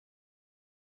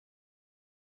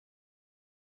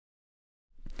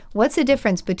What's the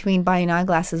difference between buying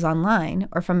eyeglasses online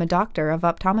or from a doctor of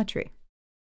optometry?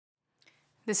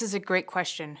 This is a great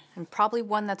question, and probably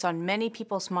one that's on many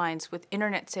people's minds with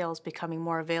internet sales becoming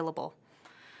more available.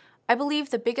 I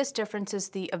believe the biggest difference is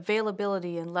the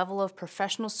availability and level of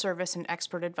professional service and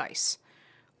expert advice.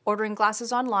 Ordering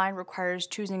glasses online requires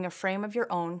choosing a frame of your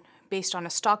own based on a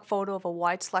stock photo of a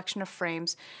wide selection of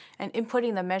frames and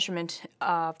inputting the measurement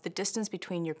of the distance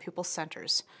between your pupil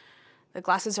centers. The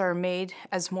glasses are made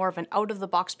as more of an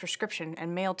out-of-the-box prescription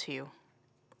and mailed to you.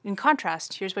 In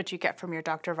contrast, here's what you get from your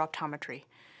doctor of optometry.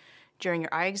 During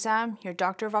your eye exam, your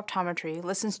doctor of optometry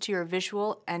listens to your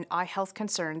visual and eye health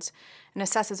concerns and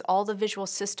assesses all the visual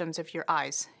systems of your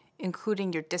eyes,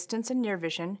 including your distance and near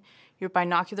vision, your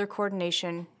binocular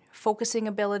coordination, focusing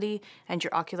ability, and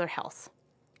your ocular health.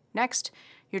 Next,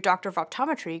 your doctor of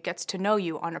optometry gets to know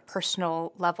you on a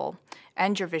personal level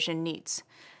and your vision needs,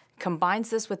 combines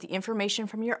this with the information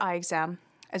from your eye exam,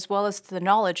 as well as the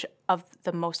knowledge of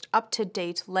the most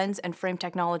up-to-date lens and frame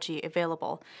technology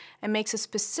available, and makes a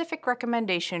specific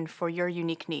recommendation for your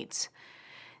unique needs.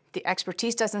 The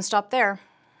expertise doesn't stop there.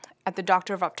 At the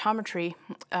doctor of optometry,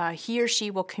 he or she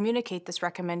will communicate this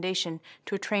recommendation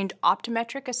to a trained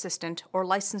optometric assistant or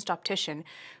licensed optician,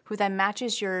 who then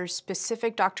matches your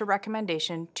specific doctor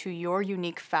recommendation to your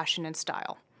unique fashion and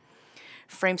style.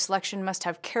 Frame selection must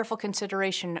have careful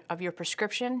consideration of your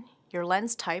prescription, your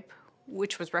lens type,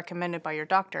 which was recommended by your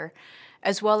doctor,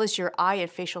 as well as your eye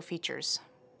and facial features.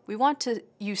 We want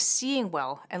you seeing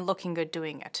well and looking good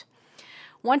doing it.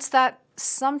 Once that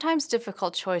sometimes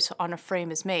difficult choice on a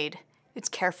frame is made, it's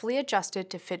carefully adjusted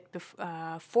to fit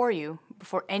for you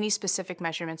before any specific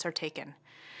measurements are taken.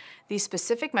 These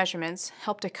specific measurements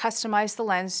help to customize the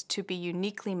lens to be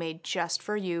uniquely made just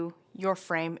for you, your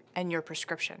frame, and your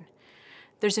prescription.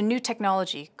 There's a new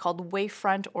technology called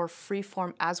wavefront or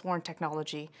freeform as-worn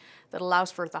technology that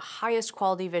allows for the highest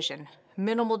quality vision,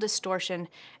 minimal distortion,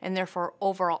 and therefore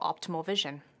overall optimal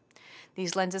vision.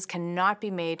 These lenses cannot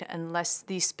be made unless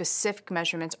these specific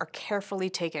measurements are carefully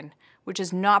taken, which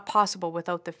is not possible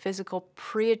without the physical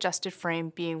pre-adjusted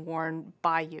frame being worn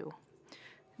by you.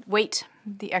 Wait,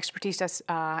 the expertise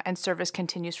and service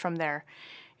continues from there.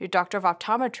 Your doctor of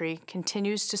optometry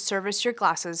continues to service your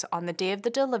glasses on the day of the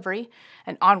delivery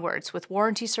and onwards with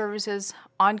warranty services,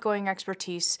 ongoing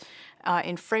expertise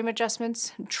in frame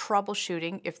adjustments,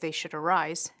 troubleshooting if they should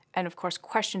arise, and of course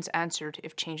questions answered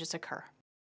if changes occur.